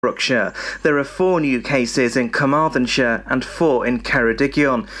Pembrokeshire. There are 4 new cases in Carmarthenshire and 4 in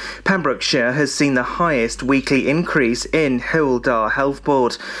Ceredigion. Pembrokeshire has seen the highest weekly increase in Hywel Dda Health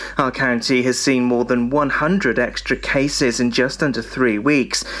Board. Our county has seen more than 100 extra cases in just under 3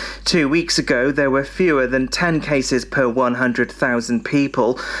 weeks. 2 weeks ago, there were fewer than 10 cases per 100,000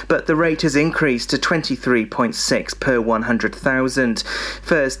 people, but the rate has increased to 23.6 per 100,000.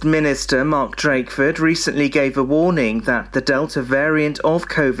 First Minister Mark Drakeford recently gave a warning that the Delta variant of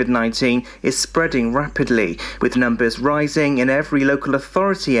COVID-19 is spreading rapidly, with numbers rising in every local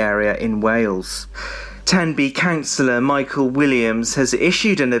authority area in Wales. Tenby Councillor Michael Williams has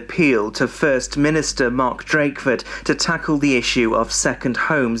issued an appeal to First Minister Mark Drakeford to tackle the issue of second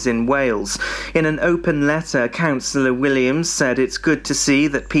homes in Wales. In an open letter, Councillor Williams said it's good to see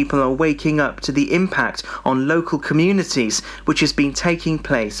that people are waking up to the impact on local communities, which has been taking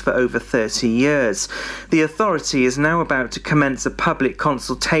place for over 30 years. The authority is now about to commence a public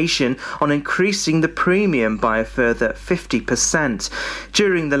consultation on increasing the premium by a further 50%.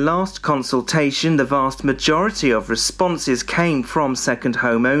 During the last consultation, the vast majority of responses came from second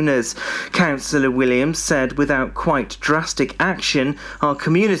home owners. Councillor Williams said without quite drastic action, our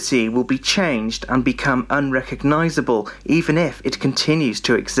community will be changed and become unrecognisable, even if it continues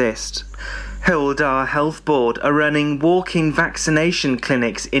to exist. Hywel Dda Health Board are running walk-in vaccination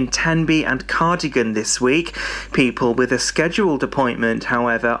clinics in Tenby and Cardigan this week. People with a scheduled appointment,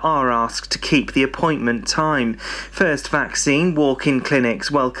 however, are asked to keep the appointment time. First Vaccine walk-in clinics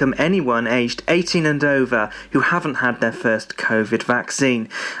welcome anyone aged 18 and over who haven't had their first COVID vaccine.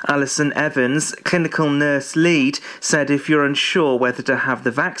 Alison Evans, clinical nurse lead, said if you're unsure whether to have the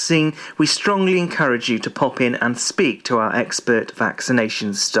vaccine, we strongly encourage you to pop in and speak to our expert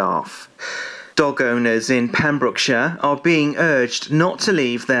vaccination staff. Dog owners in Pembrokeshire are being urged not to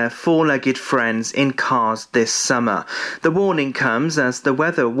leave their four-legged friends in cars this summer. The warning comes as the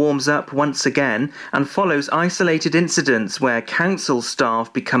weather warms up once again and follows isolated incidents where council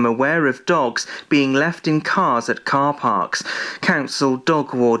staff become aware of dogs being left in cars at car parks. Council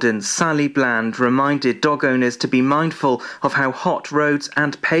dog warden Sally Bland reminded dog owners to be mindful of how hot roads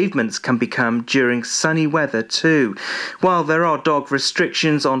and pavements can become during sunny weather too. While there are dog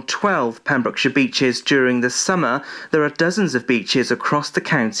restrictions on 12 Pembrokeshire beaches during the summer, there are dozens of beaches across the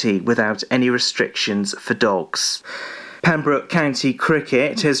county without any restrictions for dogs. Pembroke County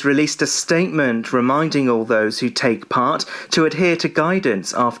Cricket has released a statement reminding all those who take part to adhere to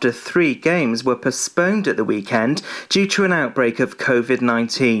guidance after 3 games were postponed at the weekend due to an outbreak of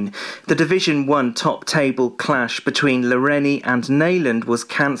COVID-19. The Division 1 top table clash between Loreni and Neyland was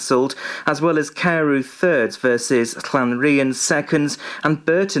cancelled, as well as Carew thirds versus Llanrhian seconds and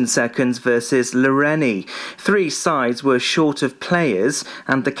Burton seconds versus Loreni. 3 sides were short of players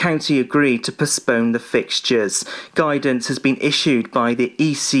and the county agreed to postpone the fixtures. Guidance has been issued by the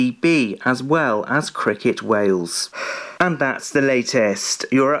ECB as well as Cricket Wales. And that's the latest.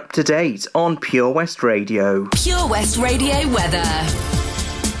 You're up to date on Pure West Radio. Pure West Radio weather.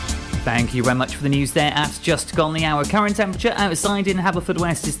 Thank you very much for the news there at just gone the hour. Current temperature outside in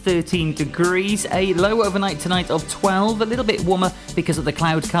Haverfordwest is 13 degrees. A low overnight tonight of 12. A little bit warmer because of the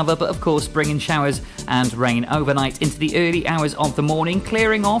cloud cover, but of course bringing showers and rain overnight into the early hours of the morning.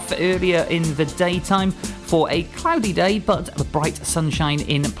 Clearing off earlier in the daytime for a cloudy day, but bright sunshine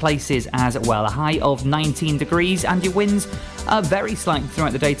in places as well. A high of 19 degrees and your winds are very slight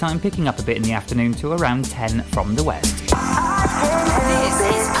throughout the daytime, picking up a bit in the afternoon to around 10 from the west. This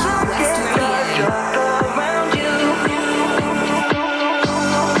is Pure West Radio.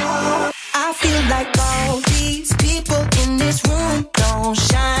 I feel like all these people in this room don't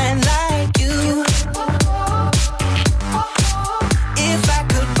shine like you. If I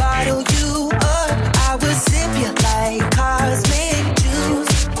could bottle you up, I would sip you like cosmic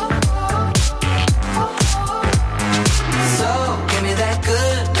juice. So give me that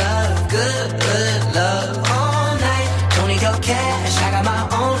good love all night. Don't need your cash, I got my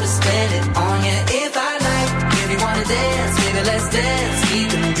own to spend it on you if I like. If you wanna dance, baby, let's dance. We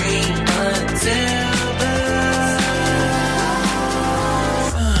can dream until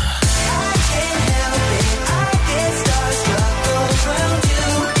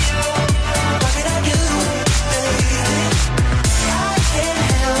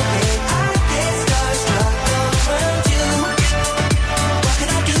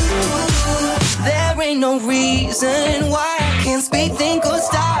no reason why I can't speak, think, or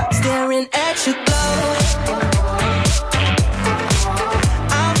stop staring at your glow.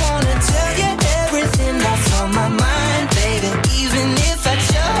 I wanna tell you everything that's on my mind, baby, even if I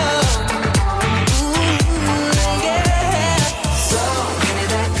chose. Ooh, yeah. So give me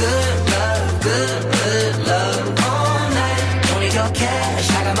that good love all night. Don't need your cash,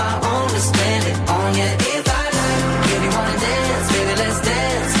 I got my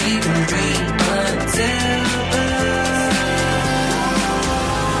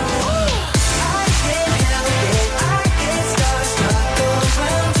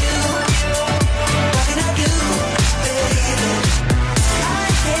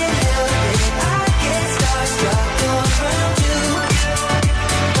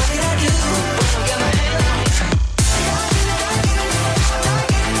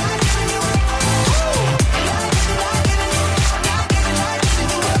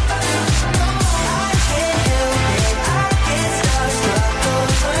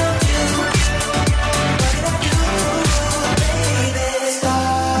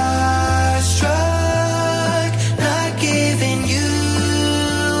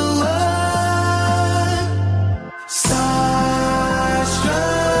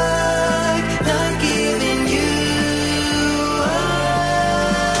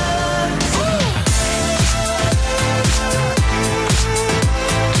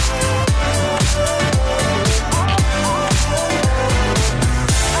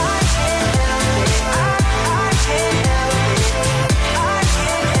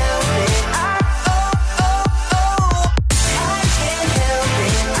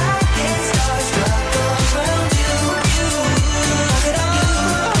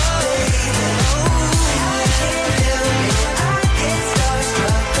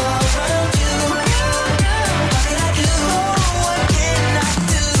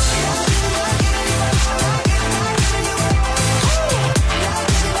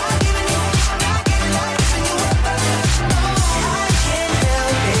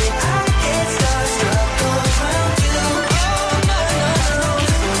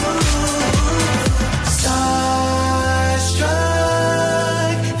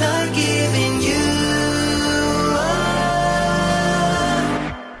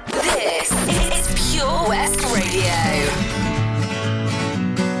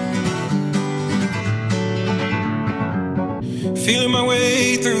my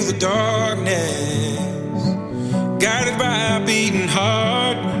way through the darkness, guided by a beating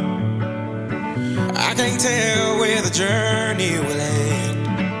heart. I can't tell where the journey will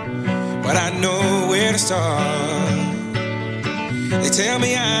end, but I know where to start. They tell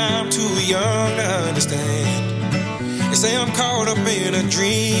me I'm too young to understand. They say I'm caught up in a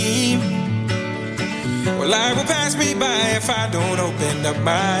dream. Well, life will pass me by if I don't open up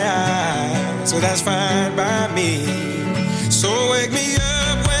my eyes. So that's fine by me. So wake me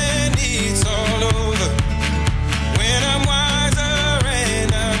up when it's all over, when I'm wiser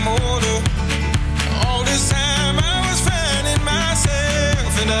and I'm older. All this time I was finding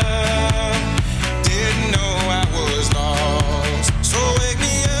myself and I didn't know I was lost. So wake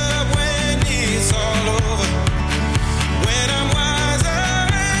me up when it's all over, when I'm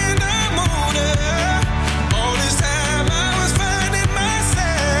wiser and I'm older. All this time I was finding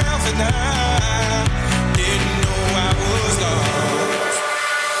myself and I didn't know I was lost.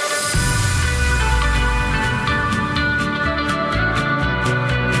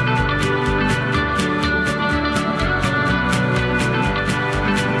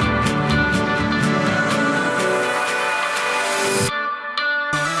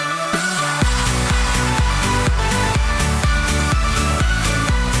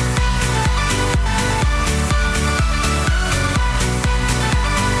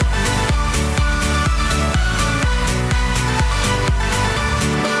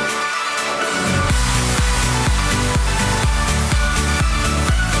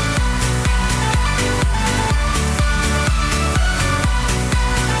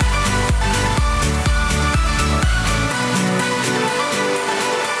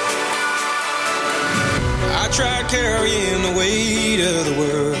 I tried carrying the weight of the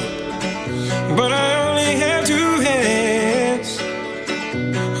world, but I only have two hands.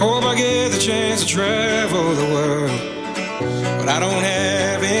 Hope I get the chance to travel the world, but I don't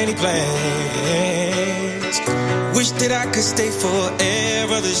have any plans. Wish that I could stay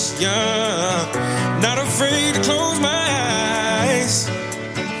forever this young, not afraid to close my eyes.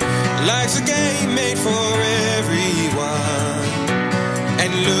 Life's a game made for everyone,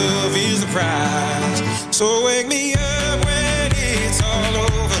 and love is the prize. So wake me up when it's all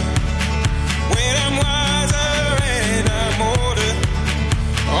over, when I'm wiser and I'm older.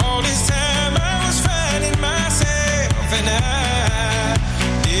 All this time I was finding myself and I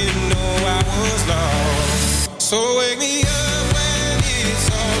didn't know I was lost. So wake me up when it's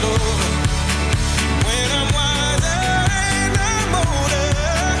all over, when I'm wiser and I'm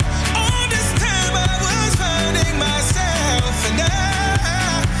older. All this time I was finding myself and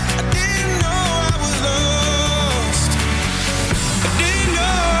I didn't know I was lost. I didn't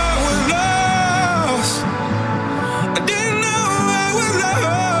know I was lost. I didn't know I was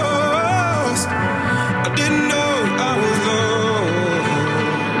lost. I didn't know I was lost. I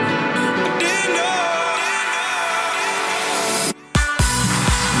didn't know.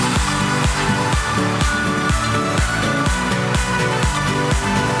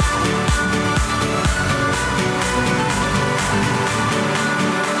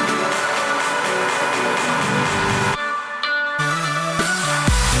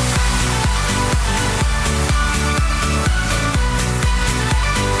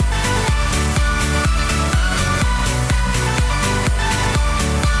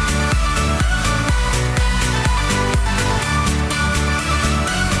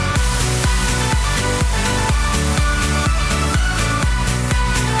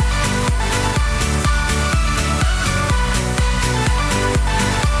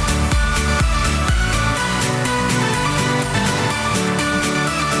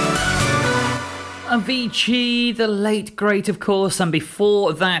 Avicii, the late great, of course, and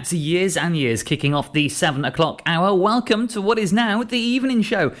before that, Years and Years, kicking off the 7 o'clock hour. Welcome to what is now the evening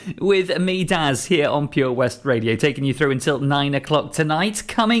show with me, Daz, here on Pure West Radio, taking you through until 9 o'clock tonight.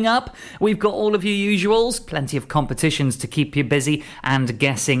 Coming up, we've got all of your usuals, plenty of competitions to keep you busy, and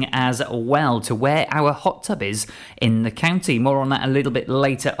guessing as well to where our hot tub is in the county. More on that a little bit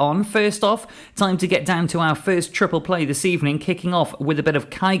later on. First off, time to get down to our first triple play this evening, kicking off with a bit of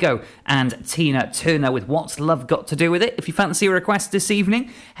Kygo and Tina Turner with What's Love Got to Do With It. If you fancy a request this evening,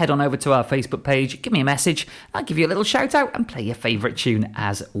 head on over to our Facebook page, give me a message, I'll give you a little shout out and play your favourite tune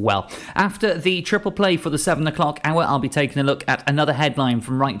as well. After the triple play for the 7 o'clock hour, I'll be taking a look at another headline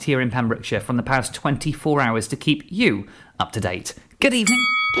from right here in Pembrokeshire from the past 24 hours to keep you up to date. Good evening.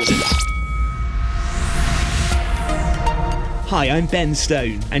 Hi, I'm Ben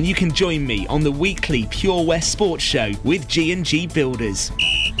Stone, and you can join me on the weekly Pure West Sports Show with G&G Builders.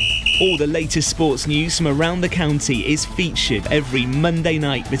 All the latest sports news from around the county is featured every Monday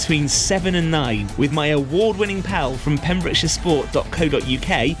night between 7 and 9 with my award-winning pal from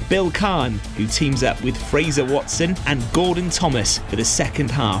PembrokeshireSport.co.uk, Bill Kahn, who teams up with Fraser Watson and Gordon Thomas for the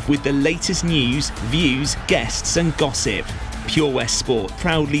second half with the latest news, views, guests and gossip. Pure West Sport,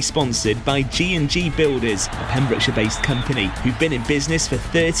 proudly sponsored by G&G Builders, a Pembrokeshire-based company who've been in business for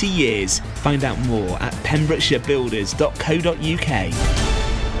 30 years. Find out more at pembrokeshirebuilders.co.uk.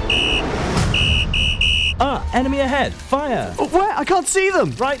 Ah, enemy ahead. Fire. Oh, where? I can't see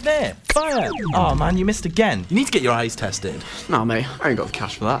them. Right there. Fire. Oh, man, you missed again. You need to get your eyes tested. Nah, mate, I ain't got the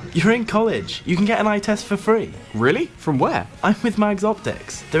cash for that. You're in college. You can get an eye test for free. Really? From where? I'm with Mags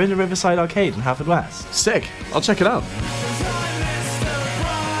Optics. They're in the Riverside Arcade in Haverfordwest. Sick. I'll check it out.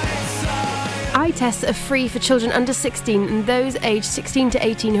 Eye tests are free for children under 16 and those aged 16 to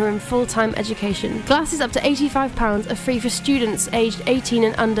 18 who are in full-time education. Glasses up to £85 are free for students aged 18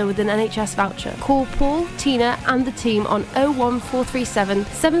 and under with an NHS voucher. Call Paul, Tina and the team on 01437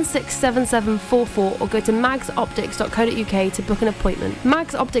 767744 or go to magsoptics.co.uk to book an appointment.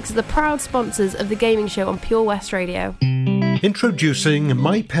 Mags Optics are the proud sponsors of the gaming show on Pure West Radio. Introducing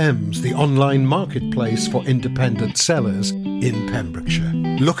MyPems, the online marketplace for independent sellers in Pembrokeshire.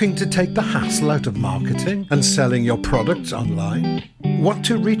 Looking to take the hassle out of marketing and selling your products online? Want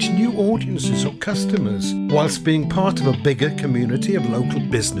to reach new audiences or customers whilst being part of a bigger community of local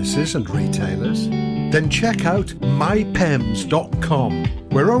businesses and retailers? Then check out mypems.com.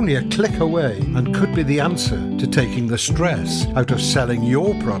 We're only a click away and could be the answer to taking the stress out of selling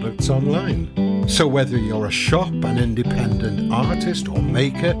your products online. So whether you're a shop, an independent artist or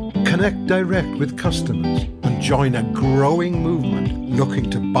maker, connect direct with customers and join a growing movement looking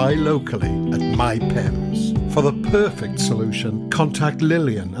to buy locally at MyPems. For the perfect solution, contact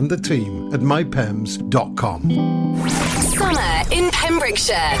Lillian and the team at mypems.com. Summer in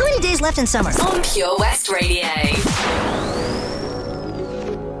Pembrokeshire. How many days left in summer? On Pure West Radio.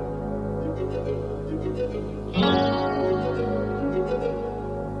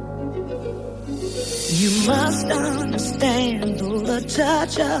 You must understand, though the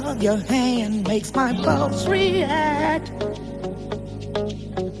touch of your hand makes my pulse react,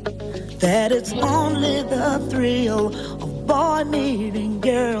 that it's only the thrill of boy meeting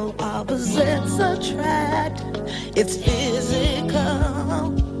girl, opposites attract. It's physical,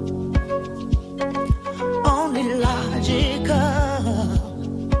 only logical.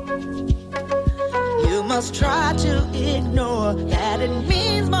 You must try to ignore that it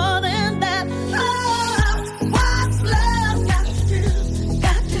means more than that. What's love got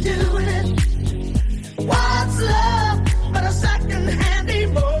to do with it? What's love but a second-hand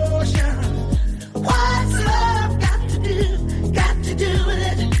emotion? What's love got to do with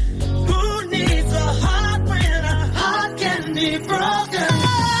it? Who needs a heart when a heart can be broken?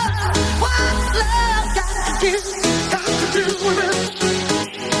 What's love got to do with it?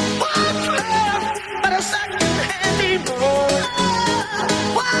 What's love but a second-hand emotion?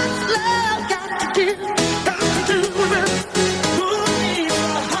 What's love got to do with it? Who needs a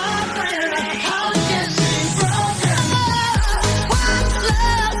heart when a heart can be broken? What's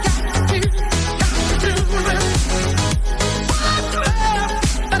love got to do with it? What's love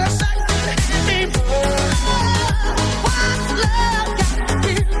but a second-hand emotion? What's love got to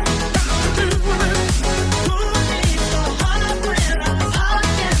do with it? Who needs a heart when a heart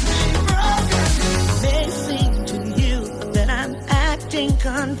can be broken? May seem to you that I'm acting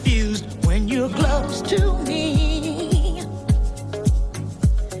confused when you're close to me.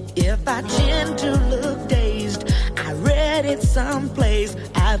 If I tend to look dazed, I read it someplace.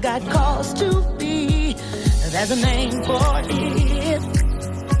 I've got cause to be. There's a name for it.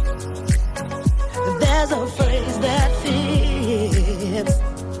 There's a phrase that fits.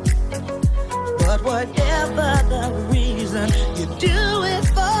 But whatever the reason, you do it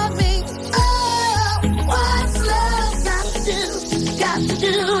for me. Oh, what's love got to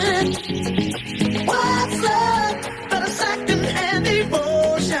do with it? What's love but a second-hand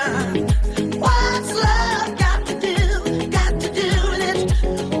emotion? What's love got to do with it?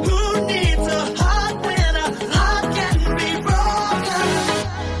 Who needs a heart when a heart can be broken?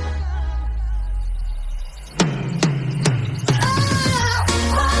 Oh,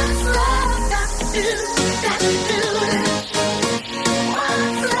 what's love got to do with it? What's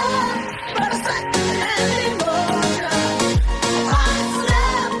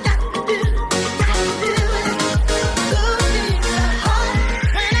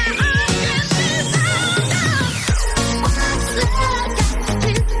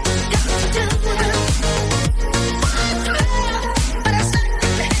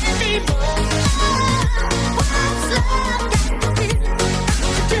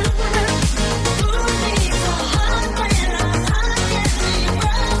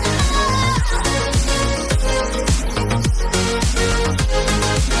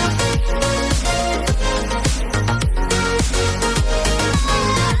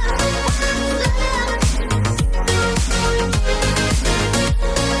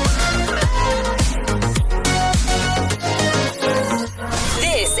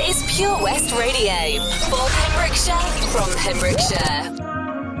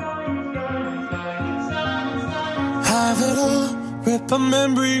The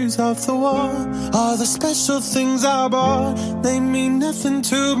memories of the war are the special things I bought. They mean nothing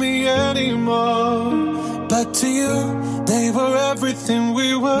to me anymore. But to you, they were everything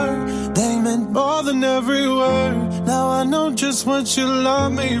we were. They meant more than every word. Now I know just what you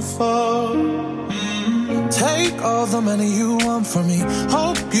love me for. Take all the money you want from me.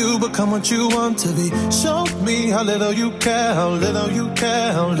 Hope you become what you want to be. Show me how little you care, how little you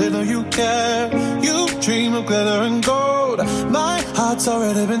care, how little you care. You dream of glitter and gold. My heart's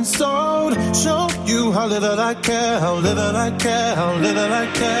already been sold. Show you how little I care, how little I care, how little I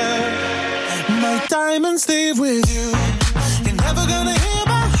care. My diamonds leave with you. You're never gonna hear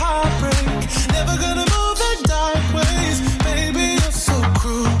my heart break. Never gonna move the dark ways. Baby, you're so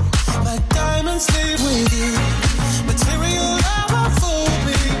cruel. My diamonds leave with you. Material love will fool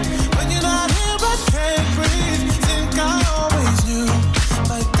me. When you're not here, I can't breathe. Think I always knew.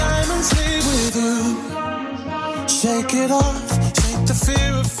 My diamonds leave with you. Shake it off. Shake the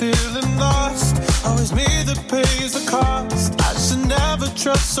fear of feeling lost. Always me that pays the cost. I should never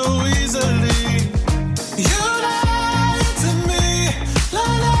trust so easily. You lied to me.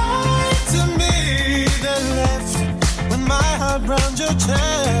 Lied to me. Then left with my heart round your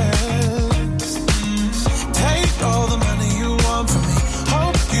chest. Take all the money you want from me.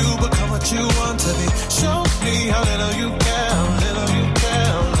 Hope you become what you want to be. Show me how little you care, how little you care,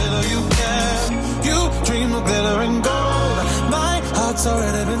 how little you care. You dream of glitter and gold. My heart's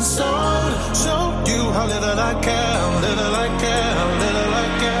already been sold. Show you how little I care, how little I care, how little I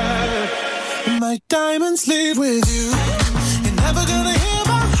care. My diamonds leave with you. You're never gonna hear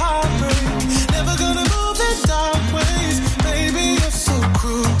my heart break. Never gonna move the dark ways. Baby, you're so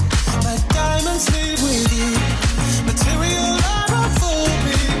cruel. My diamonds leave with you. Material love will fool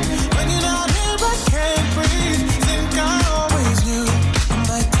me. When you're not here, I can't breathe. Think I always knew.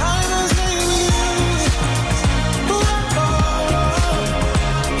 My diamonds leave with you. Ooh, oh, oh.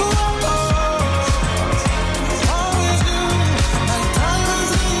 Ooh, oh, oh. Always knew. My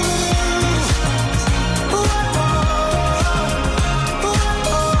diamonds leave with you. Ooh, oh, oh. Ooh,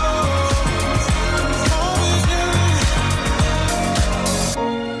 oh, oh. Always knew.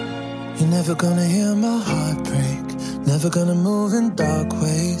 You're never gonna hear my heart break. Never gonna move in dark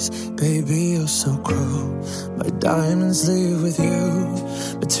ways. Baby, you're so cruel. My diamonds leave with you.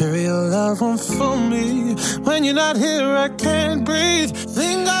 Material love won't fool me. When you're not here, I can't breathe.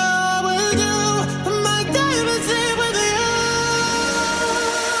 Think I always do. My diamonds leave with you.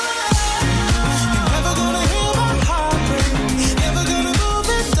 You're never gonna hear my heart break. Never gonna move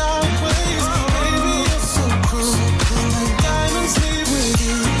in dark ways. Baby, you're so cruel. My diamonds leave with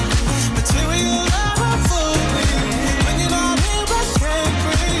you. Material love will fool me. When you're not here, I can't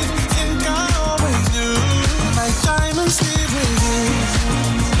breathe. Think I always knew. My diamonds leave with you.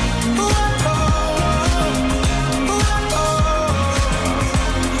 Ooh, oh, oh. Ooh, oh,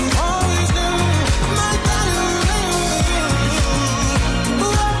 oh. Always knew. My diamonds leave with you.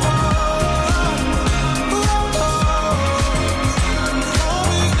 Ooh, oh, oh. Ooh, oh, oh.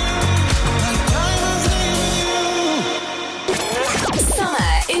 Always knew. My diamonds leave with you.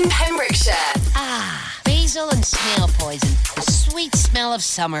 Summer in Pembrokeshire. Basil and snail poison. The sweet smell of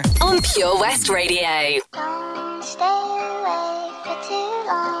summer. On Pure West Radio. Don't stay awake for too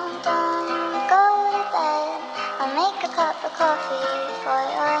long. Don't go to bed. I'll make a cup of coffee for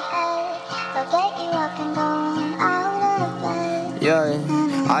your head. I'll get you up and going out of bed. Yeah,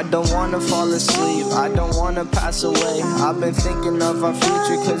 I don't wanna fall asleep, I don't wanna pass away. I've been thinking of our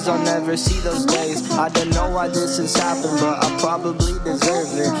future cause I'll never see those days. I don't know why this has happened, but I probably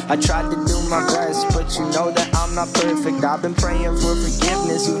deserve it. I tried to do my best, but you know that I'm not perfect. I've been praying for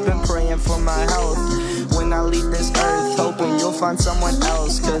forgiveness, you've been praying for my health. When I leave this earth, hoping you'll find someone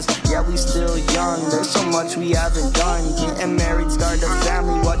else. Cause yeah, we still young, there's so much we haven't done. Getting married, start a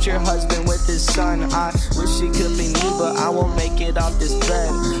family, watch your husband with his son. I wish it could be me, but I won't make it off this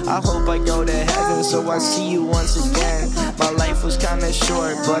bed. I hope I go to heaven so I see you once again. My life was kinda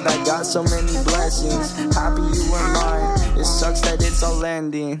short, but I got so many blessings. Happy you were mine, it sucks that it's all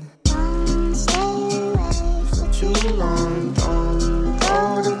ending. For too long, don't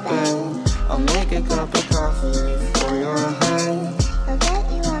go to bed. I'll make a cup of coffee for your head. I'll get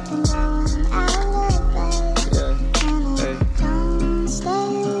you up and going out of bed. Yeah, hey. Don't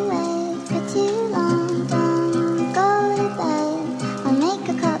stay awake for too long. Don't go to bed. I'll make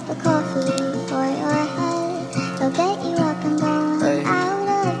a cup of coffee for your head. I'll get you up and going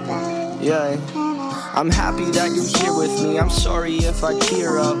out of bed. Yeah. I'm happy that you're here with me. I'm sorry if I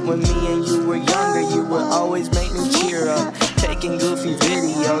tear up. When me and you were younger, you would always make me cheer up. Take making goofy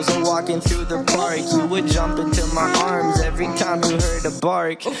videos and walking through the park. You would jump into my arms every time you heard a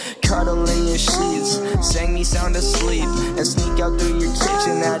bark. Cuddle in your sheets, sang me sound asleep, and sneak out through your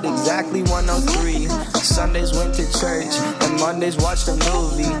kitchen at exactly 1:03. Sundays went to church, and Mondays watched a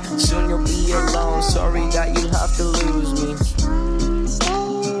movie. Soon you'll be alone, sorry that you have to lose me.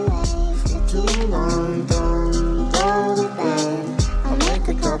 For too long, don't go to bed. I'll make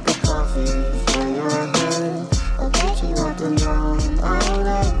a cup of coffee for your head. I'll get you up and down out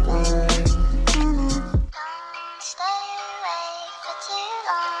of bed. Stay awake for too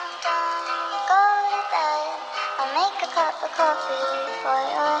long, don't go to bed. I'll make a cup of coffee for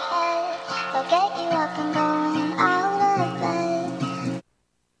your head. I'll get you up and going out of bed.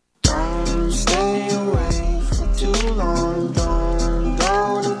 Don't stay awake for too long, don't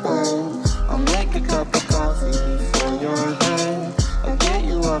go to bed. I'll make a cup of coffee for your head. I'll get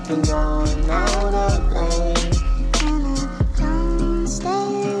you up and going out of bed. Don't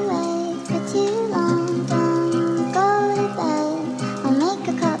stay awake for too long, don't go to bed. I'll make a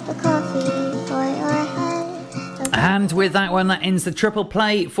cup of coffee for your head. And with that one, that ends the triple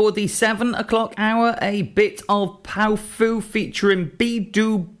play for the 7 o'clock hour. A bit of Pow Foo featuring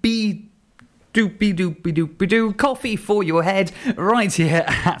Doopy-doo, coffee for your head, right here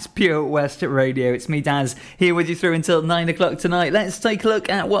at Pure West Radio. It's me, Daz, here with you through until 9 o'clock tonight. Let's take a look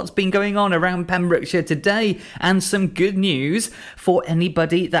at what's been going on around Pembrokeshire today, and some good news for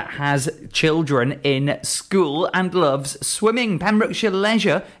anybody that has children in school and loves swimming. Pembrokeshire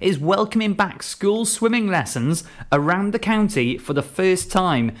Leisure is welcoming back school swimming lessons around the county for the first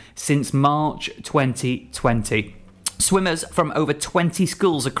time since March 2020. Swimmers from over 20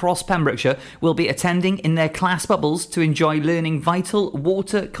 schools across Pembrokeshire will be attending in their class bubbles to enjoy learning vital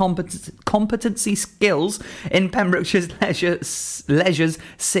water competency skills in Pembrokeshire's Leisure's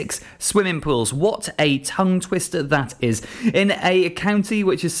 6 swimming pools. What a tongue twister that is. In a county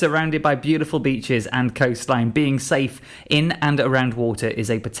which is surrounded by beautiful beaches and coastline, being safe in and around water is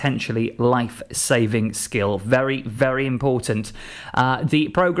a potentially life-saving skill. Very, very important. The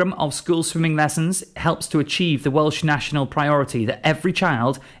programme of school swimming lessons helps to achieve the Welsh national priority that every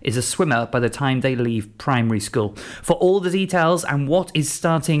child is a swimmer by the time they leave primary school. For all the details and what is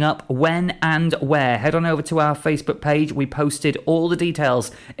starting up, when and where, head on over to our Facebook page. We posted all the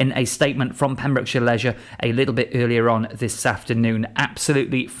details in a statement from Pembrokeshire Leisure a little bit earlier on this afternoon.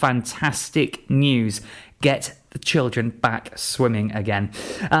 Absolutely fantastic news. Get the children back swimming again.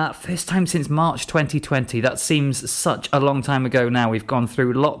 First time since March 2020. That seems such a long time ago now. We've gone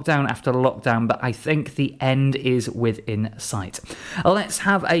through lockdown after lockdown, but I think the end is within sight. Let's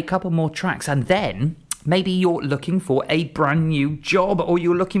have a couple more tracks, and then maybe you're looking for a brand new job, or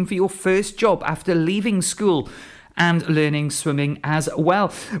you're looking for your first job after leaving school and learning swimming as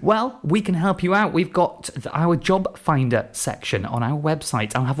well. Well, we can help you out. We've got our job finder section on our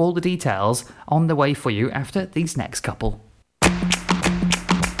website. I'll have all the details on the way for you after these next couple.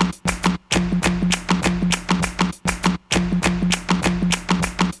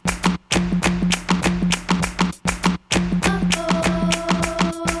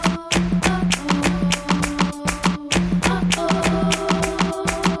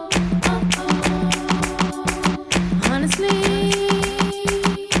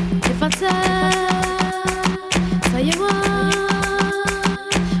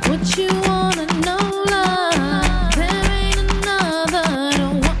 What you wanna know, love? There ain't another.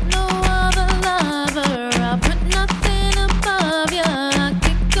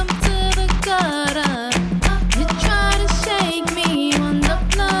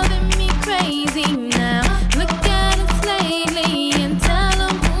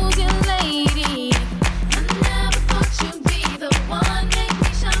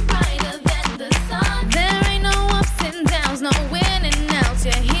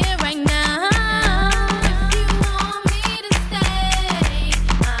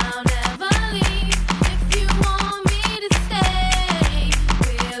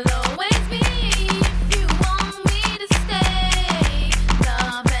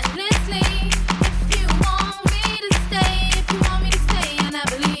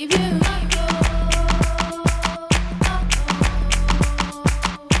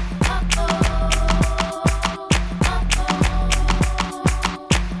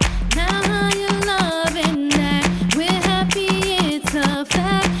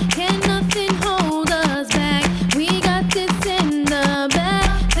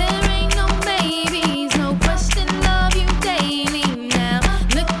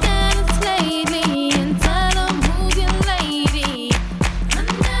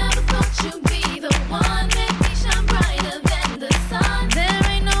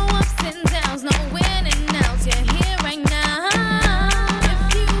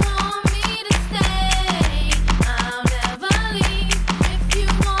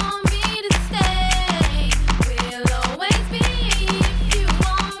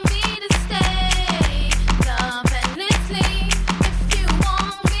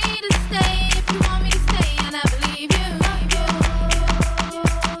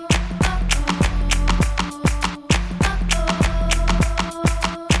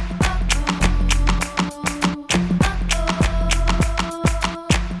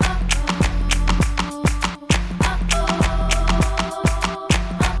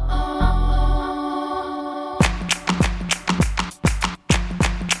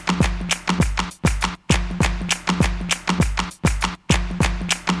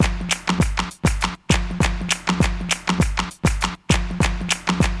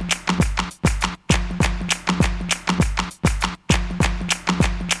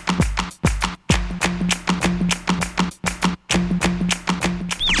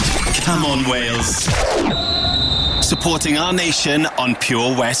 around Wales. Supporting our nation on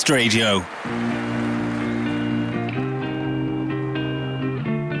Pure West Radio.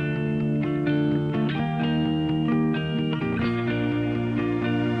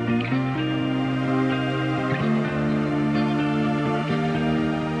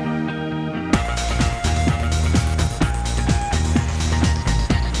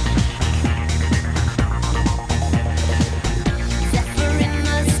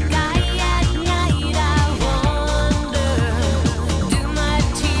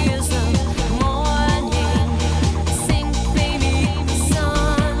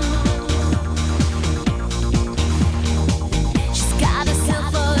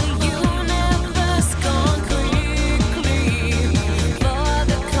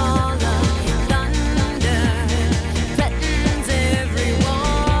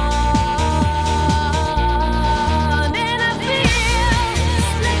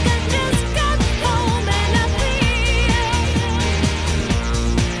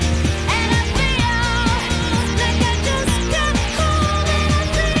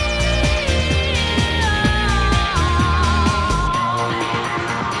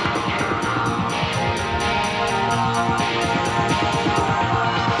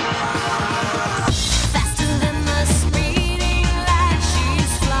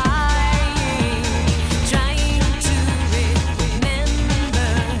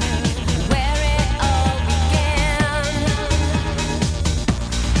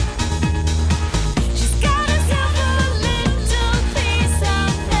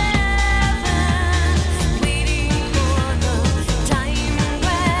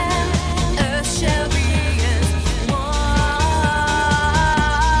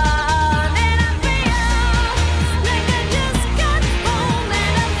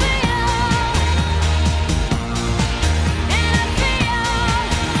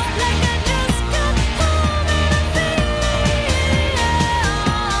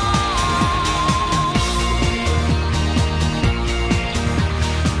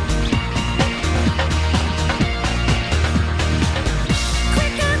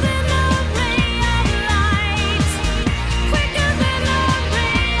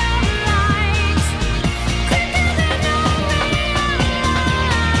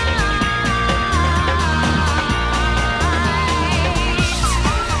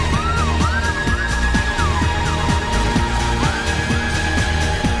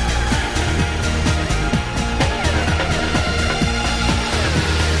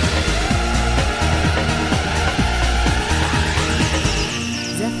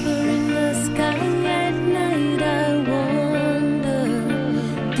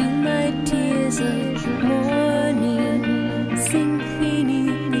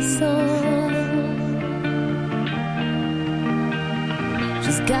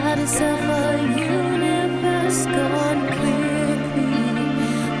 got herself a universe gone quickly,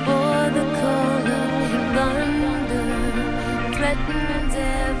 for the call of thunder threatens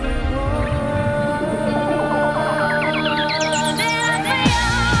everyone.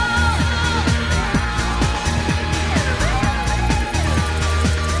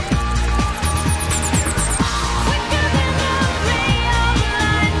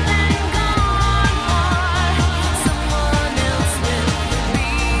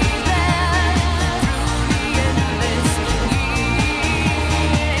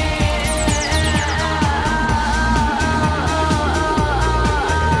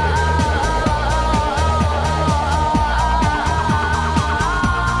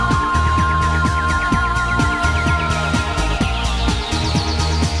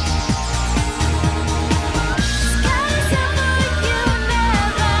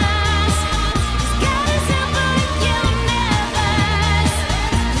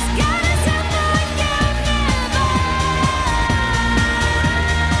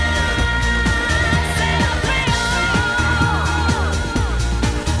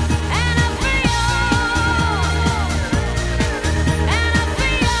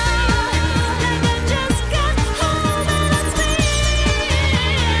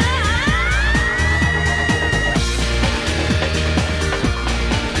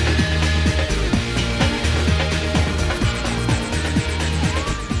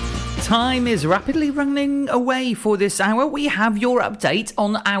 Time is rapidly running away for this hour. We have your update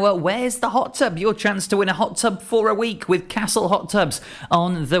on our Where's the Hot Tub? Your chance to win a hot tub for a week with Castle Hot Tubs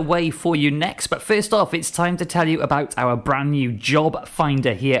on the way for you next. But first off, it's time to tell you about our brand new job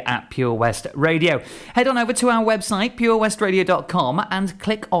finder here at Pure West Radio. Head on over to our website, purewestradio.com, and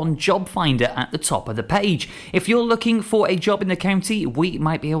click on Job Finder at the top of the page. If you're looking for a job in the county, we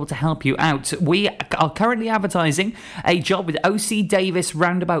might be able to help you out. We are currently advertising a job with OC Davis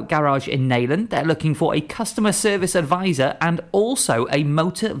Roundabout Garage garage in Neyland. They're looking for a customer service advisor and also a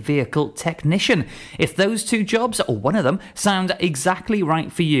motor vehicle technician. If those two jobs, or one of them, sound exactly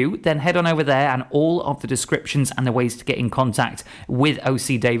right for you, then head on over there, and all of the descriptions and the ways to get in contact with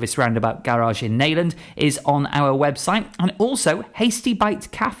OC Davis Roundabout Garage in Neyland is on our website. And also Hasty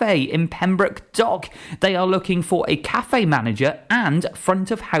Bite Cafe in Pembroke Dock. They are looking for a cafe manager and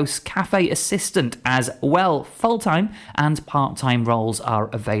front of house cafe assistant as well. Full-time and part-time roles are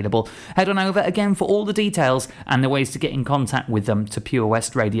available. Head on over again for all the details and the ways to get in contact with them to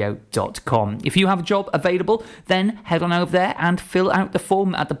purewestradio.com. If you have a job available, then head on over there and fill out the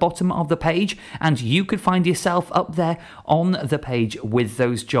form at the bottom of the page, and you could find yourself up there on the page with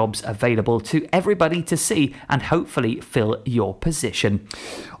those jobs available to everybody to see and hopefully fill your position.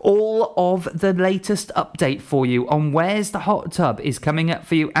 All of the latest update for you on Where's the Hot Tub is coming up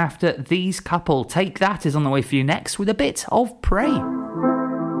for you after these couple. Take That is on the way for you next with a bit of Pray.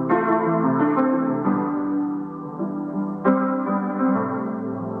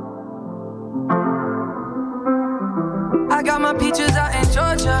 I got my peaches out in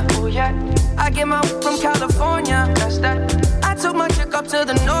Georgia, oh yeah. I get my from California, that's that. I took my chick up to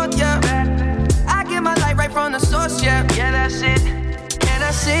the north, yeah. I get my light right from the source, yeah. Yeah, that's it. And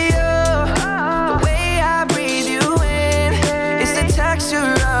I see you, the way I breathe you in, it's the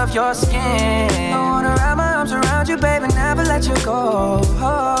texture of your skin. I wanna wrap my arms around you, baby, never let you go.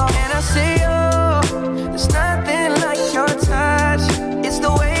 And I see you, there's nothing like your touch. It's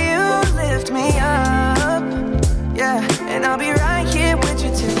the way you lift me up, yeah. And I'll be right here with you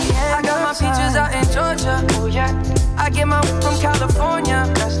till the end. I got my peaches out in Georgia, oh yeah. I get my from California,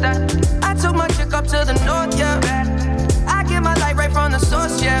 that's that. I took my chick up to the north, yeah. I get my light right from the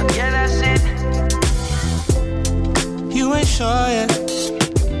source, yeah. Yeah, that's it. You ain't sure yet,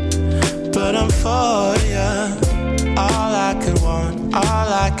 but I'm for ya. All I could want,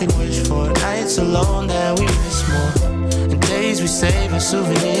 all I could wish for. Nights alone that we miss more, and days we save as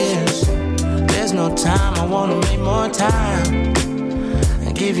souvenirs. There's no time, I wanna make more time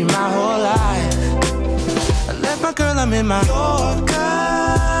and give you my whole life. I left my girl, I'm in my Yorker.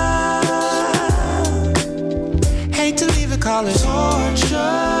 Hate to leave it, call it torture.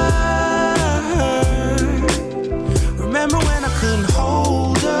 Remember when I couldn't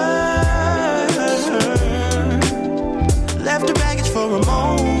hold her? Left her baggage for a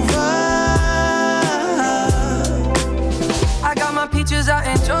mover. I got my peaches out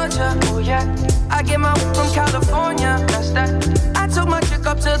in Georgia, oh yeah. I get my from California, that's that. I took my chick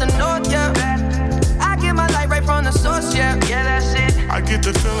up to the north, yeah. I get my light right from the source, yeah. Yeah, that's it. I get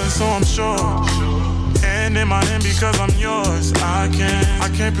the feeling, so I'm sure. And in my hand because I'm yours. I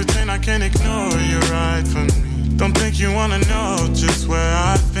can't pretend, I can't ignore you right from me. Don't think you wanna know just where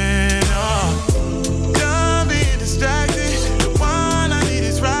I've been. Oh, done being distracted. The one I need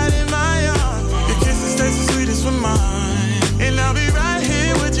is right in my arms. Your kisses taste the sweetest with mine, and I'll be right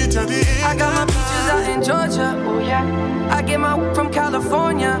here with you till the end. I got my peaches out in Georgia, oh yeah. I get my from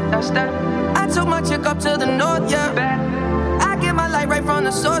California, that's that. I took my chick up to the north, yeah. I get my light right from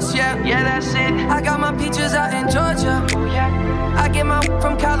the source, yeah. Yeah, that's it. I got my peaches out in Georgia, oh yeah. I get my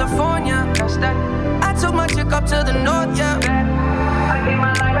from California, that's that. I took my chick up to the north, yeah. I get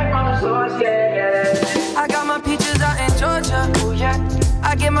my light right from the source, yeah. I got my peaches out in Georgia, oh yeah.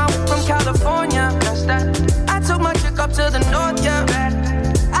 I get my from California, that's that. I took my chick up to the north, yeah.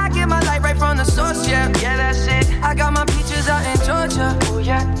 I get my light right from the source, yeah. Yeah, that's it. I got my peaches out in Georgia, oh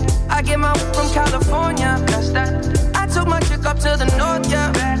yeah. I get my from California, that's that. I took my chick up to the north,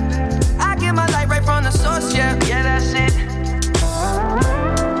 yeah. I get my light right from the source, yeah. Yeah, that's it.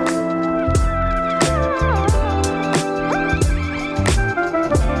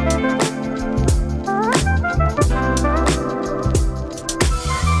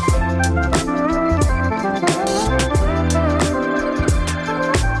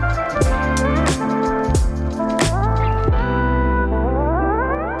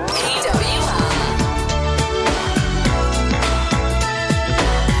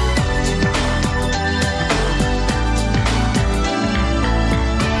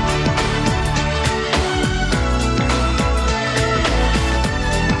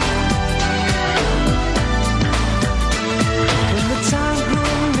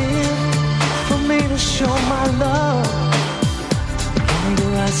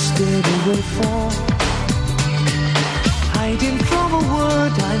 Hiding from a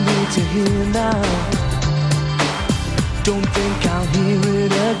word I need to hear now. Don't think I'll hear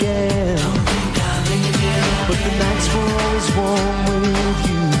it again. But the nights were always warm with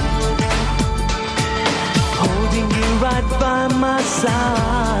you, holding you right by my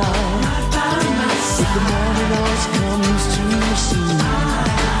side. But the morning always comes too soon.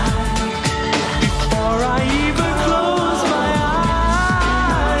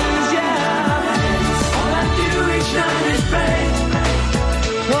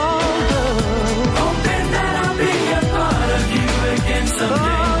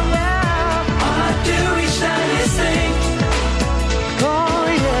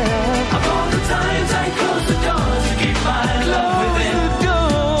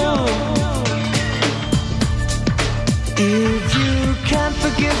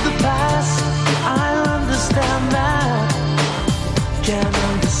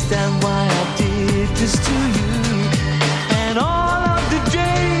 understand why I did this to you. And all of the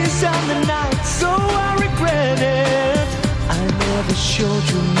days and the nights, so I regret it. I never showed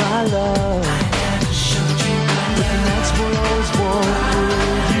you my love. I never showed you my love. But that's what I always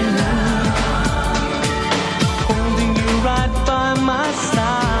wanted you. Holding you right by my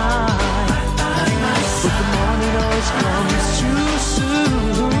side. But the morning always comes too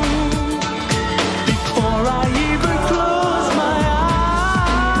soon. Before I even close my eyes,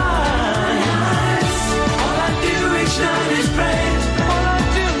 all I do each night is pray. All I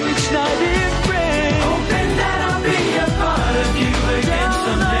do each night is pray. Hoping that I'll be a part of you again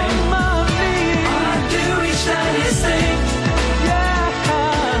someday. All I do each night is think,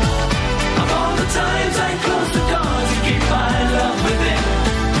 yeah, of all the times I close the door to keep my love within.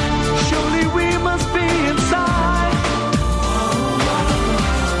 Surely we must be inside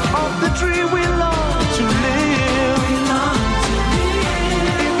of the dream we long to live.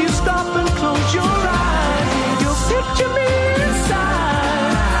 If you stop and close your eyes, you'll picture me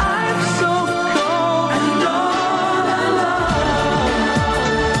inside. I'm so cold and all alone.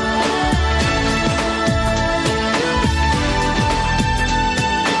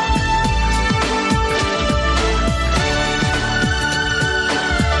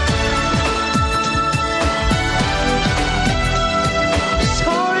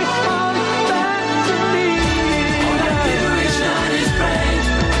 Sorry for the back to me. All I do each night is pray.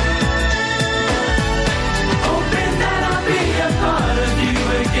 Hoping that I'll be a part of you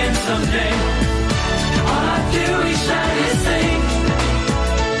again someday. All I do each night is think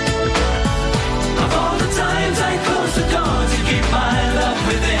of all the times I close the door to keep my love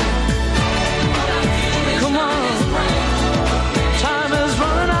within. Come on, time is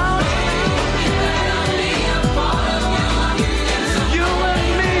running out. You and me, harmony.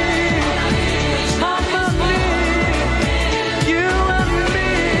 You and me,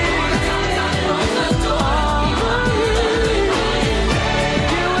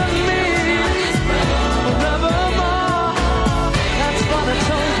 forevermore. That's what I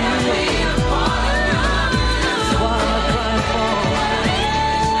told you. What am I crying for?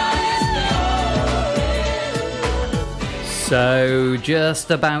 So,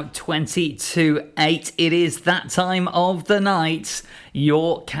 just about 20 to 8, it is that time of the night.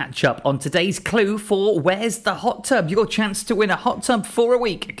 Your catch up on today's clue for Where's the Hot Tub? Your chance to win a hot tub for a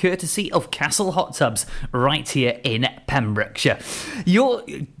week, courtesy of Castle Hot Tubs, right here in Pembrokeshire. Your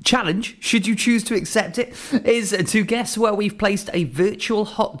challenge, should you choose to accept it, is to guess where we've placed a virtual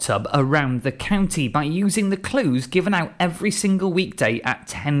hot tub around the county by using the clues given out every single weekday at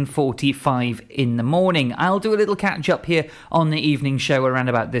 10:45 in the morning. I'll do a little catch up here on the evening show around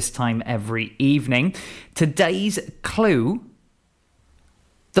about this time every evening. Today's clue: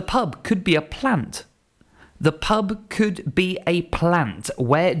 the pub could be a plant. The pub could be a plant.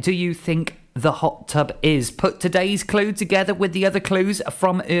 Where do you think the hot tub is? Put today's clue together with the other clues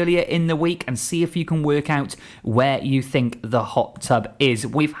from earlier in the week and see if you can work out where you think the hot tub is.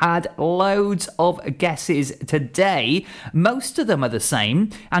 We've had loads of guesses today. Most of them are the same,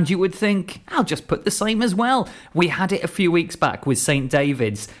 and you would think, I'll just put the same as well. We had it a few weeks back with St.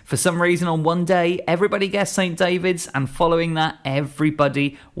 David's. For some reason on one day, everybody guessed St. David's, and following that,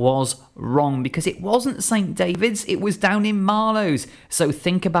 everybody was wrong because it wasn't St. David's, it was down in Marlowe's. So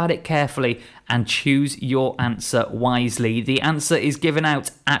think about it carefully and choose your answer wisely. The answer is given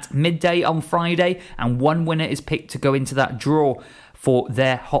out at midday on Friday, and one winner is picked to go into that draw for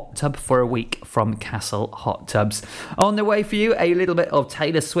their hot tub for a week from Castle Hot Tubs. On the way for you, a little bit of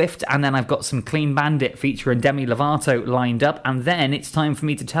Taylor Swift, and then I've got some Clean Bandit featuring Demi Lovato lined up, and then it's time for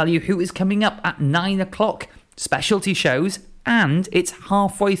me to tell you who is coming up at 9 o'clock. Specialty shows, and it's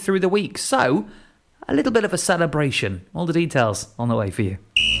halfway through the week, so a little bit of a celebration. All the details on the way for you.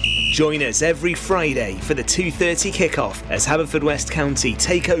 Join us every Friday for the 2:30 kickoff as Haverfordwest County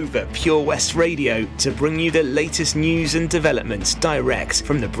take over Pure West Radio to bring you the latest news and developments direct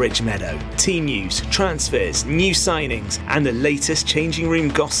from the Bridge Meadow. Team news, transfers, new signings and the latest changing room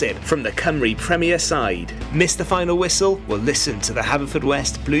gossip from the Cymru Premier side. Miss the final whistle? Well, listen to the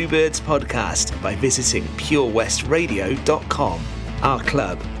Haverfordwest Bluebirds podcast by visiting purewestradio.com. Our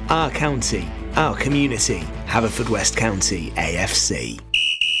club, our county, our community. Haverfordwest County AFC.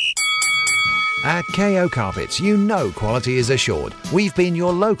 At KO Carpets, you know quality is assured. We've been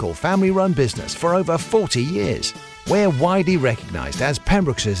your local family-run business for over 40 years. We're widely recognised as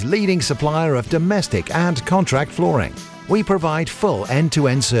Pembrokeshire's leading supplier of domestic and contract flooring. We provide full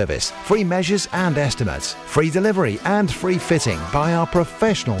end-to-end service, free measures and estimates, free delivery and free fitting by our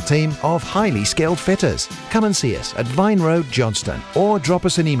professional team of highly skilled fitters. Come and see us at Vine Road, Johnston, or drop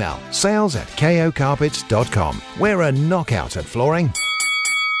us an email, sales@kocarpets.com. We're a knockout at flooring.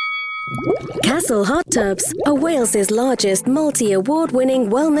 Castle Hot Tubs are Wales's largest multi-award-winning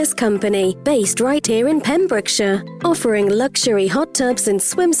wellness company based right here in Pembrokeshire, offering luxury hot tubs and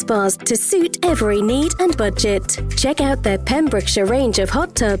swim spas to suit every need and budget. Check out their Pembrokeshire range of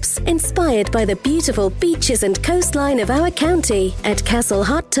hot tubs inspired by the beautiful beaches and coastline of our county at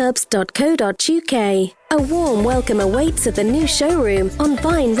castlehottubs.co.uk. A warm welcome awaits at the new showroom on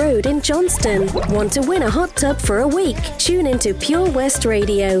Vine Road in Johnston. Want to win a hot tub for a week? Tune into Pure West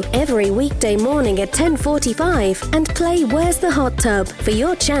Radio every weekday morning at 10:45 and play Where's the Hot Tub for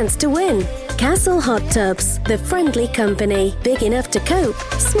your chance to win. Castle Hot Tubs, the friendly company, big enough to cope,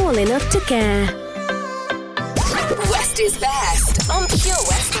 small enough to care. West is best on Pure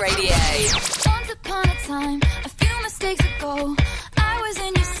West Radio. Once upon a time, a few mistakes ago, I was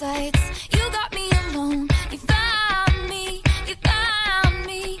in your sights. You got me alone. You found me. You found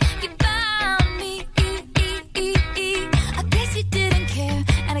me. You found me. I guess you didn't care,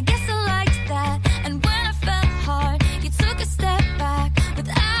 and I guess I liked that. And when I felt hard, you took a step back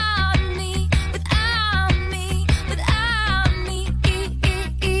without me. Without me. Without me.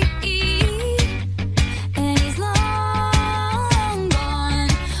 And he's long gone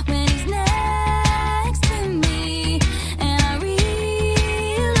when he's next to me. And I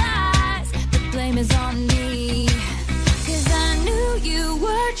realize the blame is on me. 'Cause I knew you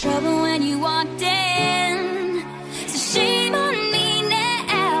were trouble when you walked in. So shame on me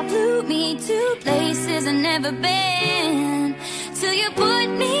now. Blew me to places I've never been. Till you put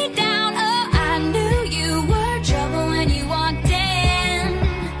me down. Oh, I knew you were trouble when you walked in.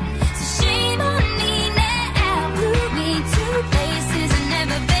 So shame on me now. Blew me to places I've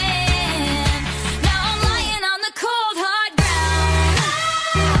never been. Now I'm lying on the cold hard ground.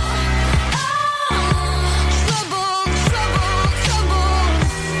 Trouble, trouble, trouble.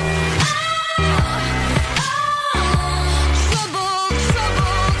 Trouble,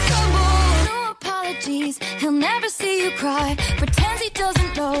 trouble, trouble. No apologies, he'll never see you cry. Pretends he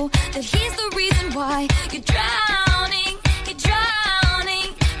doesn't know that he's the reason why you're drowning, you're drowning,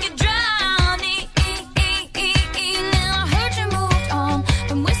 you're drowning. Now I heard you moved on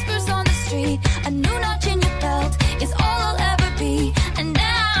from whispers on the street. A new notch in your belt is all I'll ever be. And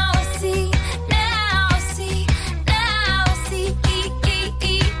now I see, now I see, now I see.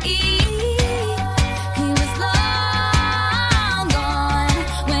 He was long gone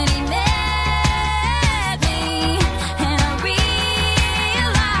when he met me. And I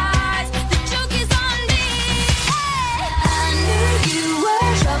realized the joke is on me. I knew you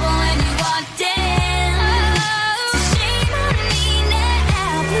were trouble when you walked in. So shame on me now.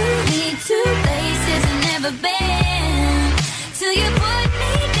 Blew me to places I've never been. Till you put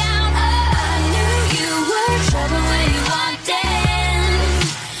me down. Oh, I knew you were trouble when you walked in.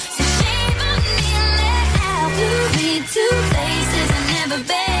 So shame on me now. Blew me to places I've never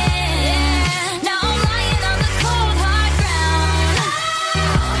been. Now I'm lying on the cold hard ground.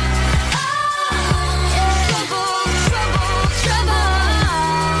 Trouble, trouble, trouble.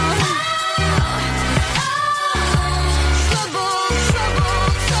 Trouble, trouble,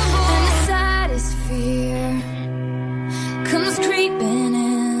 trouble. And the saddest fear comes creeping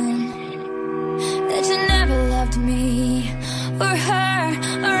in, that you never loved me or her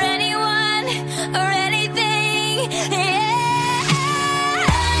or anyone or anything. Yeah. I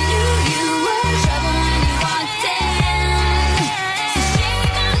knew you were trouble when you walked in. So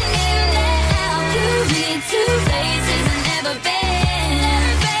shame on me now. Blew me to places I've never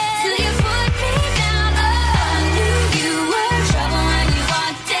been. Till you put me down. Oh, I knew you were trouble when you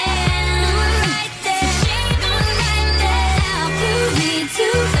walked in. So shame on me now. Blew me to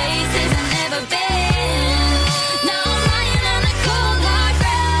places I've never been. Now I'm lying on the cold hard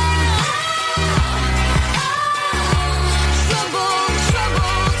ground. Trouble,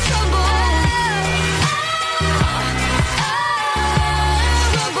 trouble, trouble.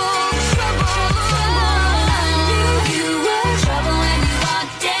 Trouble, trouble, trouble. I knew you were trouble when you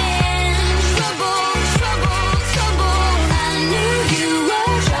walked in. Trouble, trouble, trouble. I knew you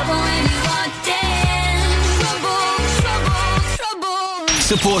were trouble when you walked in. Trouble, trouble, trouble.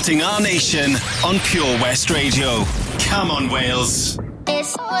 Supporting our nation on Pure West Radio. Come on, Wales.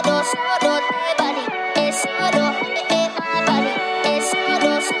 It's todo, todo, everybody. It's todo, everybody. It's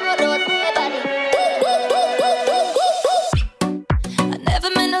todo, todo, everybody. I never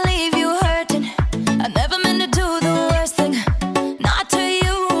meant to leave you hurting. I never meant to do the worst thing. Not to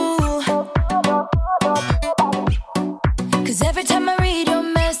you. 'Cause every time I read your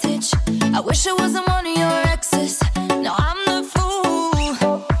message, I wish I wasn't one of your exes. Now I'm the fool.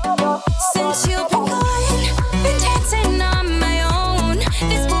 Since you've been gone, been dancing on my own.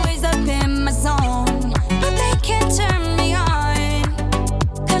 This boy's up in my zone.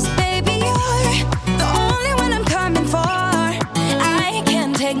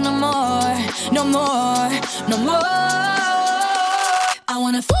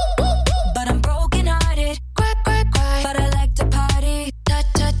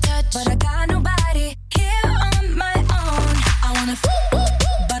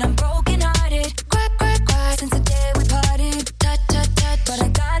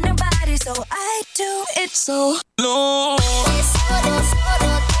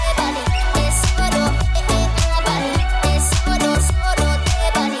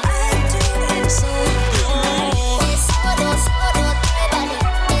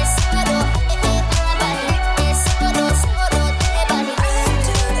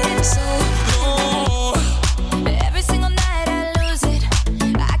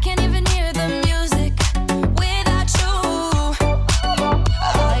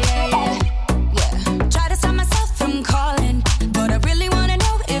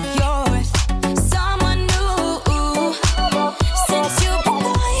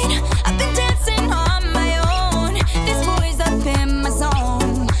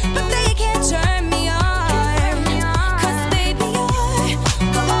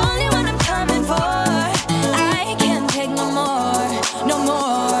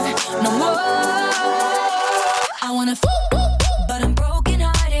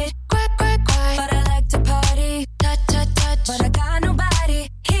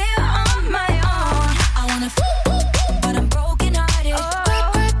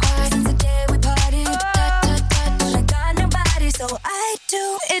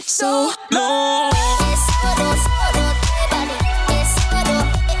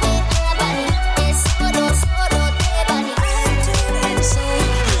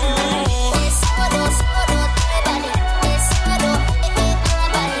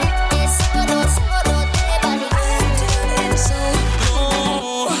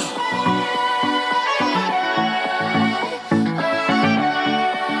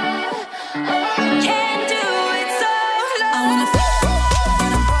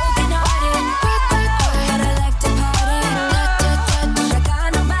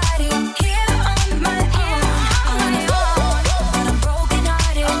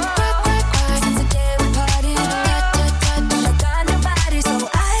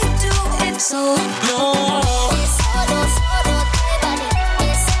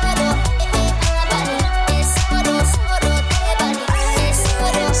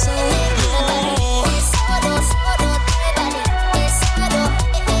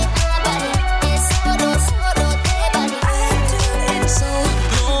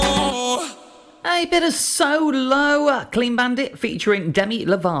 a bit of Solo, Clean Bandit featuring Demi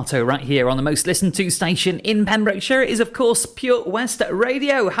Lovato right here on the most listened to station in Pembrokeshire. It is, of course, Pure West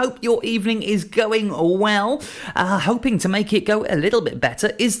Radio. Hope your evening is going well. Hoping to make it go a little bit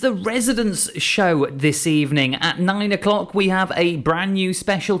better is the Residents Show this evening. At 9 o'clock, we have a brand new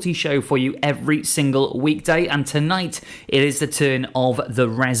specialty show for you every single weekday, and tonight it is the turn of the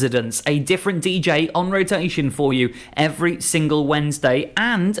Residents, a different DJ on rotation for you every single Wednesday,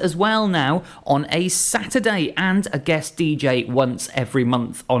 and as well now on a Saturday, and a guest DJ once every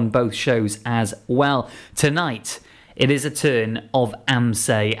month on both shows as well. Tonight, it is a turn of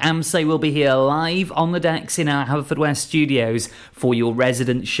Amsay. Amsay will be here live on the decks in our Haverfordwest studios for your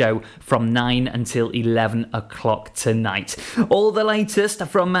Resident Show from 9 until 11 o'clock tonight. All the latest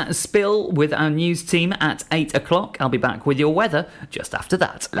from Matt Spill with our news team at 8 o'clock. I'll be back with your weather just after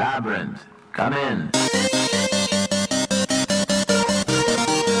that. Labyrinth, come in.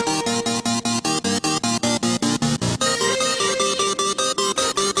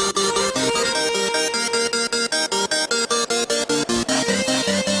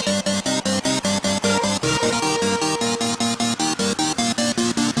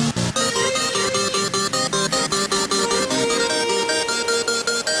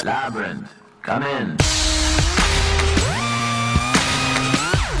 Labyrinth, come in.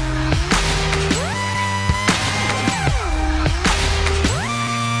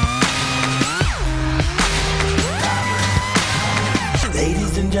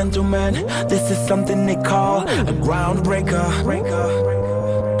 Ladies and gentlemen, this is something they call a groundbreaker.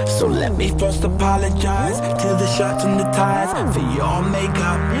 So let me first apologize to the shirts and the ties for your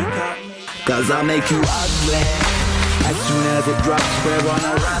makeup. Cause I'll make you ugly as soon as it drops. We're on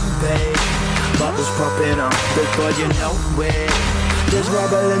a rampage, bubbles popping up before you know it. There's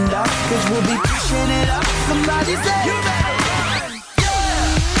rubble and dust, cause we'll be pushing it up. Somebody say you better run,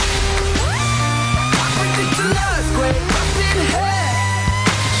 yeah. I predict an earthquake up in here,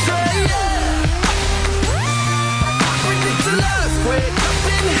 say yeah. I predict an earthquake up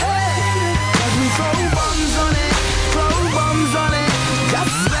in here, cause we throw bombs on it,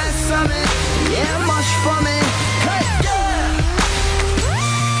 just mess on it, yeah, mush for me. Hey, yeah.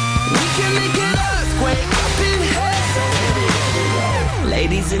 We can make an earthquake up in here.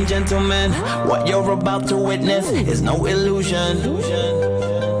 Ladies and gentlemen, what you're about to witness is no illusion.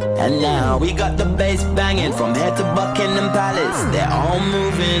 And now we got the bass banging from here to Buckingham Palace. They're all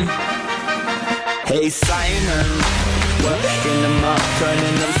moving. Hey Simon, working them up,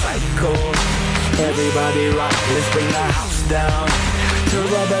 turning them psycho. Everybody rock, let's bring the house down to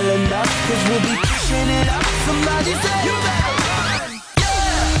rubble and dust, cause we'll be pushing it up. Somebody say you better run,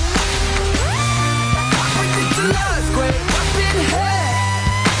 yeah. I predict an earthquake up in here,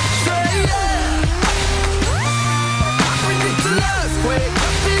 say yeah. I predict an earthquake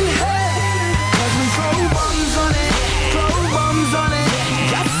up in here, cause we throw bombs on it,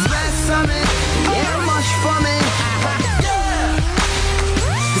 just mess on it, yeah, mush for me, yeah.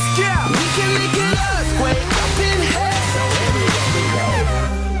 We can make an earthquake up in here.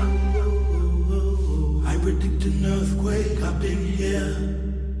 I predict an earthquake up in here.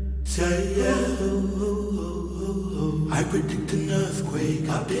 Say yeah. I predict an earthquake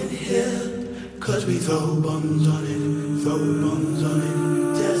up in here, cause we throw bombs on it,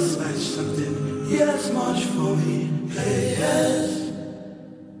 just smash something, yes, march for me, hey, yes.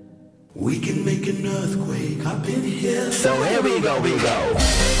 We can make an earthquake up in here. So here we go.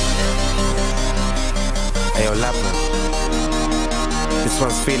 Hey, yo, Labyrinth. This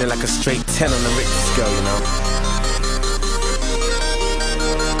one's feeling like a straight 10 on the Richter scale, you know?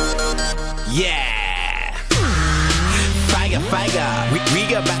 Yeah! Fire. We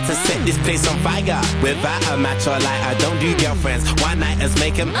about to set this place on fire. Without a match or lighter, don't do girlfriends. One-nighters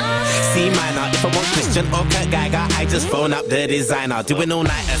make them C minor. If I want Christian or Kurt Geiger, I just phone up the designer. Doing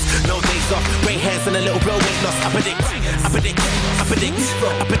all-nighters, no days off. Grey hairs and a little bro weight loss. I predict.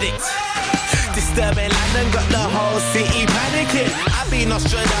 Disturbing London got the whole city panicking. I be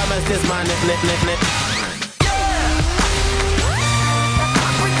Nostradamus, this man, nip. Yeah!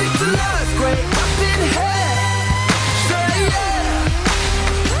 I predict an earthquake up in here. Say yeah!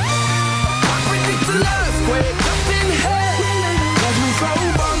 I predict an earthquake up in here. Cause we throw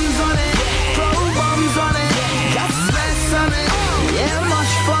bombs on it, just mess on it, yeah,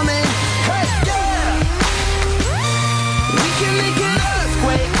 mush for me. Hey, yeah! We can make an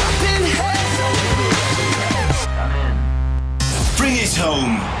earthquake up in here. Bring it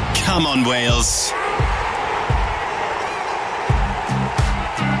home. Come on, Wales.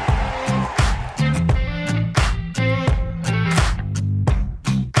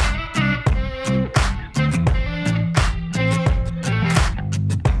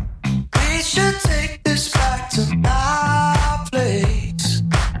 We should take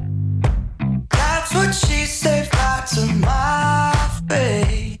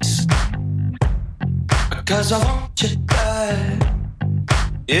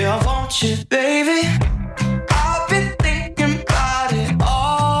Yeah, I want you, baby. I've been thinking about it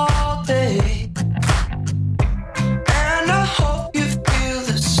all day, and I hope you feel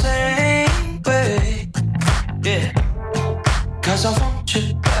the same way. Yeah, 'cause I want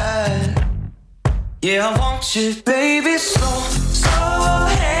you bad. Yeah, I want you, baby. Slow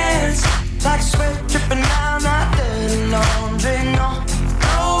hands, like sweat dripping down my dirty laundry.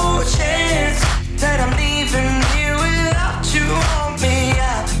 No chance that I'm leaving you without you on me.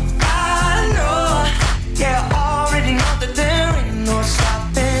 I know, yeah, I already know that there ain't no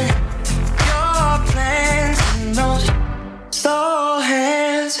stopping your plans and those slow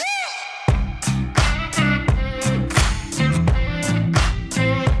hands.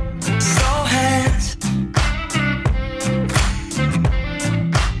 Slow hands.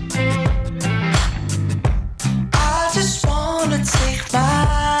 I just wanna take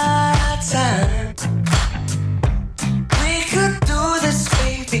my time. We could do this,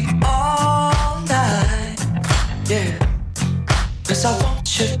 baby, all night. Yeah, 'cause I want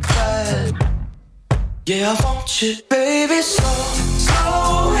you bad. Yeah, I want you, baby.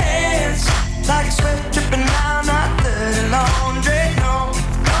 Slow hands, like sweat dripping down my dirty laundry.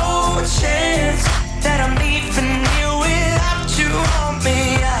 No chance that I'm leaving you without you on me.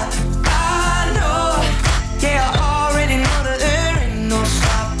 I know, yeah, I already know that there ain't no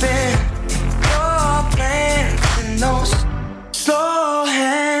stopping your plans and those slow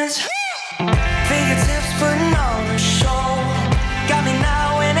hands. Fingertips putting on a show, got me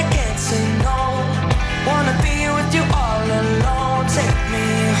now and I can't say no. Wanna be with you all alone. Take me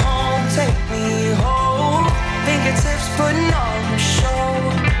home, take me home. Fingertips putting on a show.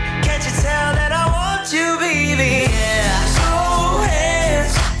 Can't you tell that I want you, baby? Yeah. Slow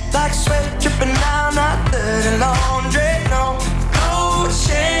hands, like sweat dripping down my dirty laundry. No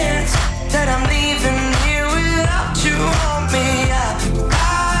chance that I'm leaving you without you on me.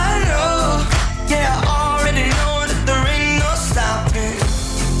 I know, yeah, I already know that there ain't no stopping.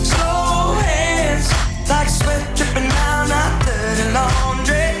 Slow hands, like sweat dripping down my dirty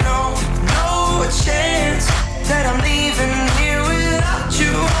laundry. No chance that I'm leaving you without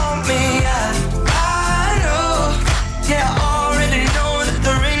you on me. I know, yeah, I already know that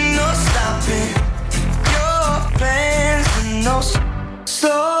there ain't no stopping your plans and those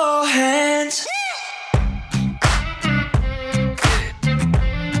slow hands.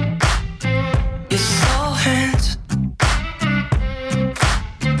 Your slow hands.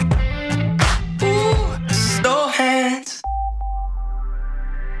 Ooh, slow hands.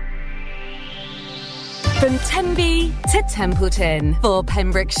 From Tenby to Templeton for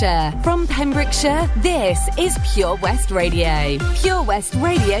Pembrokeshire. From Pembrokeshire, this is Pure West Radio. Pure West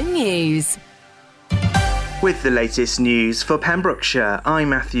Radio News. With the latest news for Pembrokeshire, I'm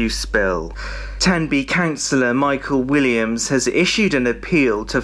Matthew Spill. Tenby councillor Michael Williams has issued an appeal to